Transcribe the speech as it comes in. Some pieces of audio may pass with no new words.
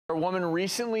A woman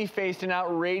recently faced an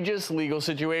outrageous legal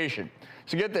situation.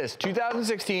 So get this,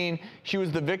 2016, she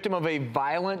was the victim of a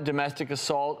violent domestic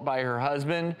assault by her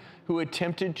husband who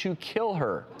attempted to kill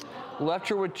her. Left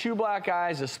her with 2 black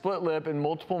eyes, a split lip, and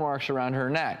multiple marks around her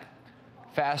neck.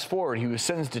 Fast forward, he was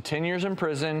sentenced to 10 years in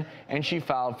prison and she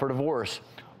filed for divorce,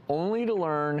 only to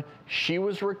learn she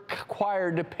was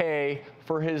required to pay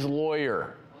for his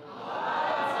lawyer.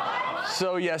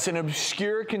 So yes, an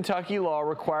obscure Kentucky law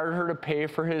required her to pay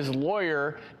for his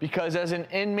lawyer because as an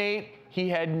inmate, he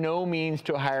had no means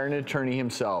to hire an attorney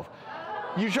himself.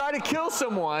 You try to kill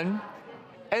someone,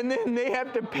 and then they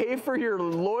have to pay for your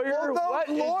lawyer? Well,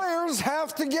 lawyers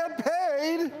have to get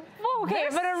paid. Okay,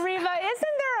 but Ariva,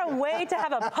 isn't there a way to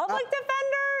have a public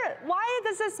defender? Why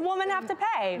does this woman have to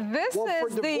pay? This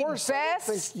is the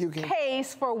best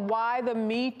case for why the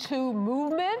Me Too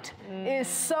movement is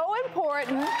so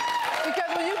important,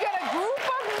 because when you get a group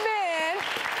of men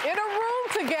in a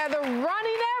room together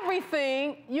running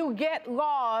everything, you get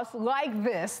laws like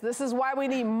this. This is why we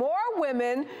need more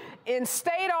women in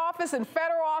state office and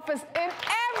federal office, in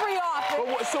every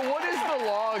office. So what is the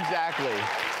law exactly?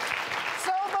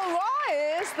 So the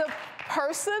law is the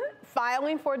person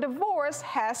filing for divorce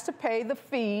has to pay the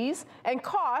fees and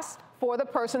costs for the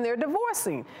person they're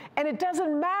divorcing. And it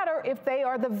doesn't matter if they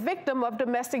are the victim of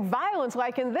domestic violence,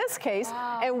 like in this case.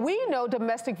 Wow. And we know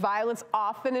domestic violence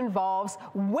often involves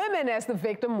women as the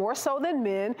victim more so than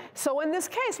men. So in this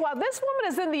case, while this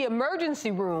woman is in the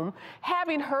emergency room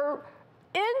having her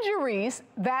injuries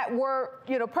that were,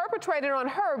 perpetrated on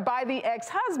her by the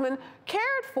ex-husband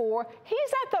cared for,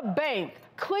 he's at the bank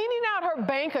cleaning out her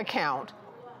bank account.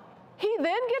 He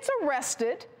then gets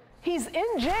arrested. He's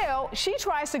in jail. She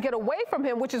tries to get away from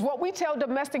him, which is what we tell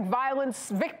domestic violence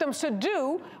victims to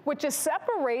do, which is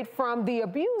separate from the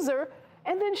abuser.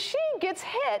 And then she gets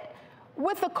hit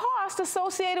with the cost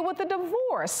associated with the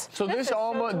divorce. So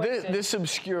this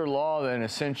obscure law then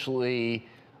essentially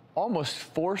almost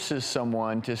forces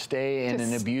someone to stay in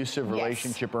an abusive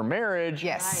relationship or marriage.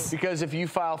 Yes. Because if you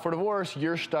file for divorce,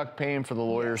 you're stuck paying for the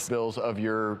lawyer's bills of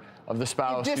the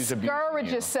spouse who's abusing you. It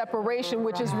discourages separation,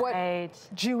 which is what,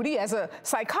 Judy, as a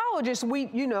psychologist, we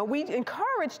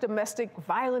encourage domestic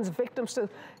violence victims to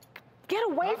get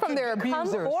away from their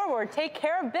abusers. Come forward, take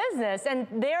care of business. And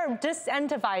they're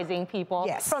disincentivizing people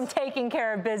from taking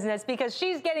care of business because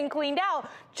she's getting cleaned out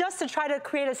just to try to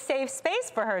create a safe space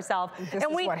for herself. This is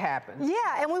what happens.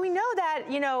 Yeah, and when we know that,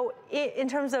 in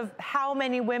terms of how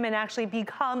many women actually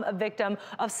become a victim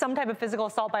of some type of physical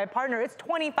assault by a partner, it's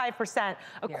 25%,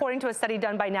 according to a study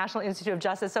done by National Institute of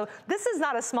Justice. So this is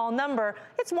not a small number.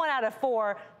 It's 1 out of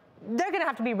 4. They're going to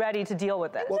have to be ready to deal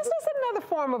with it. This is another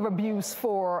form of abuse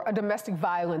for a domestic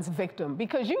violence victim,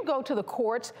 because you go to the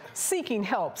courts seeking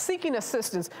help, seeking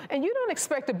assistance, and you don't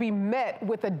expect to be met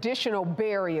with additional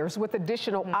barriers, with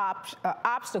additional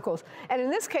obstacles. And in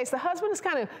this case, the husband is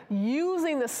kind of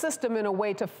using the system in a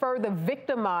way to further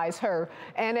victimize her.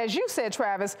 And as you said,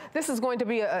 Travis, this is going to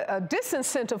be a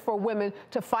disincentive for women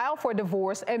to file for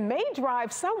divorce and may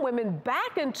drive some women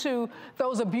back into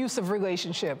those abusive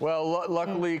relationships. Well,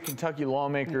 luckily, Kentucky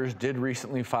lawmakers did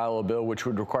recently file a bill which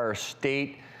would require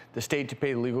the state to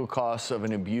pay the legal costs of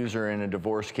an abuser in a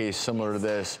divorce case similar to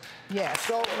this. Yes.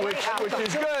 So, which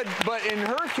is good, but in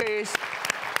her case,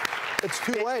 it's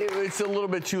too late. It's a little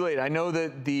bit too late. I know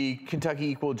that the Kentucky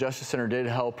Equal Justice Center did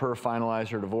help her finalize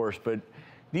her divorce, but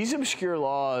these obscure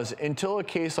laws, until a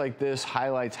case like this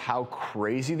highlights how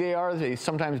crazy they are, they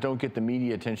sometimes don't get the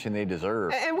media attention they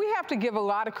deserve. And we have to give a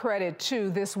lot of credit to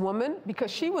this woman, because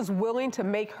she was willing to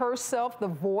make herself the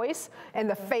voice and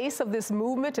the face of this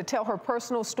movement, to tell her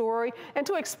personal story and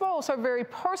to expose her very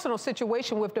personal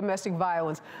situation with domestic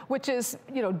violence, which is,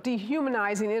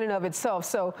 dehumanizing in and of itself.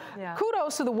 So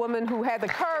kudos to the woman who had the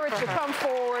courage to come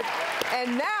forward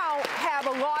and now have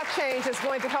a law change that's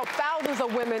going to help thousands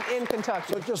of women in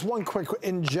Kentucky. So just one quick,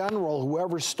 in general,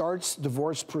 whoever starts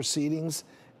divorce proceedings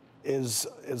is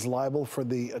liable for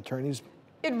the attorneys?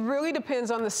 It really depends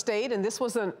on the state, and this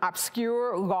was an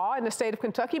obscure law in the state of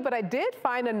Kentucky, but I did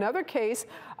find another case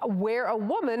where a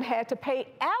woman had to pay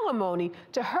alimony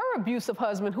to her abusive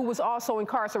husband, who was also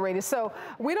incarcerated. So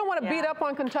we don't want to beat up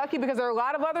on Kentucky, because there are a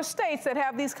lot of other states that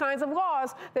have these kinds of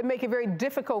laws that make it very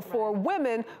difficult for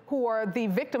women who are the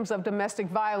victims of domestic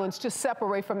violence to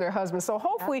separate from their husbands. So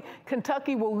hopefully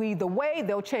Kentucky will lead the way.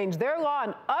 They'll change their law,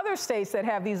 and other states that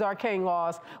have these arcane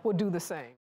laws will do the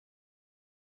same.